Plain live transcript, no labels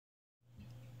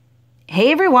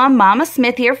Hey everyone, Mama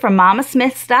Smith here from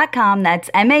mamasmiths.com. That's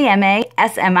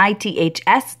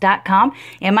MAMASMITHS.com.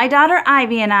 And my daughter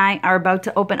Ivy and I are about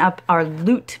to open up our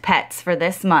Loot Pets for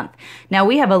this month. Now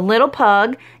we have a little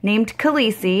pug named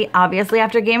Khaleesi, obviously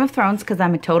after Game of Thrones because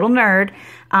I'm a total nerd.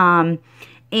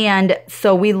 And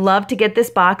so we love to get this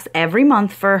box every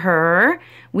month for her.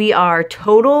 We are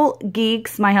total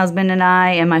geeks, my husband and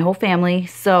I and my whole family.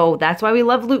 So that's why we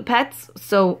love Loot Pets.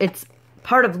 So it's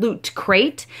part of Loot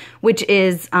Crate, which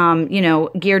is,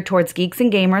 geared towards geeks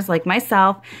and gamers like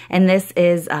myself. And this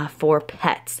is for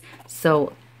pets.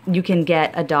 So you can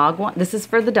get a dog one. This is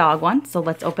for the dog one. So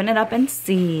let's open it up and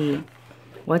see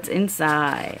what's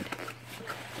inside.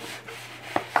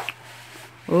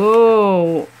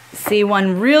 Oh, see,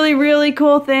 one really, really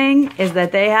cool thing is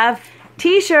that they have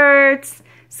t-shirts.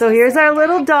 So here's our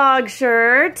little dog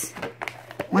shirt.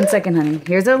 One second, honey.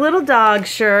 Here's our little dog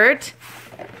shirt.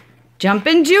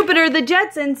 Jumpin' Jupiter, the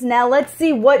Jetsons. Now let's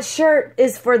see what shirt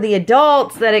is for the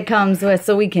adults that it comes with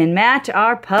so we can match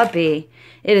our puppy.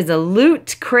 It is a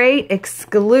Loot Crate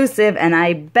exclusive, and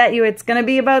I bet you it's going to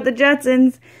be about the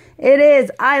Jetsons. It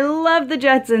is. I love the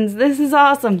Jetsons. This is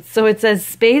awesome. So it says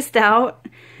Spaced Out.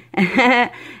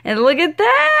 And look at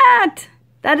that.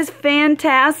 That is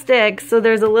fantastic. So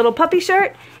there's a little puppy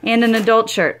shirt and an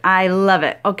adult shirt. I love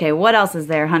it. Okay, what else is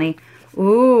there, honey?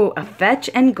 Ooh, a Fetch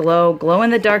and Glow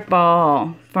glow-in-the-dark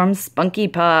ball from Spunky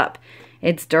Pup.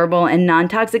 It's durable and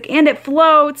non-toxic, and it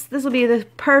floats. This will be the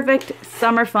perfect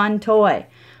summer fun toy.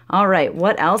 All right,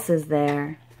 what else is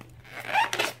there?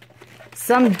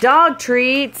 Some dog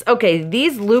treats. Okay,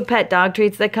 these Loot Pet dog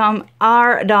treats that come,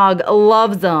 our dog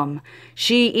loves them.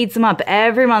 She eats them up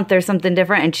every month. There's something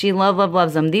different, and she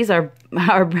loves them. These are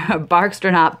our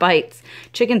Barkstronaut Bites,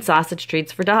 chicken sausage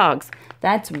treats for dogs.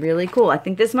 That's really cool. I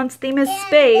think this month's theme is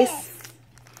space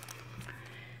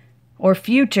or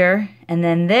future. And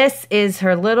then this is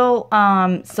her little,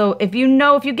 so if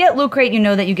you get Loot Crate, you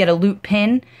know that you get a Loot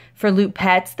Pin for Loot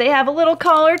Pets. They have a little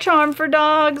collar charm for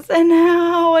dogs. And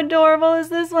how adorable is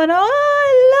this one? Oh,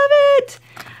 I love it.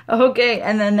 Okay,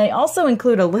 and then they also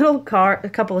include a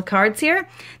couple of cards here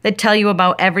that tell you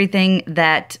about everything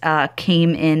that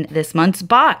came in this month's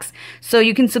box. So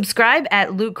you can subscribe at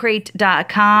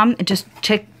lootcrate.com and just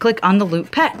click on the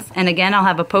Loot Pets. And again, I'll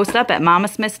have a post up at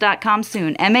mamasmiths.com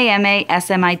soon.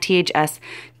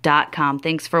 MAMASMITHS.com.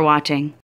 Thanks for watching.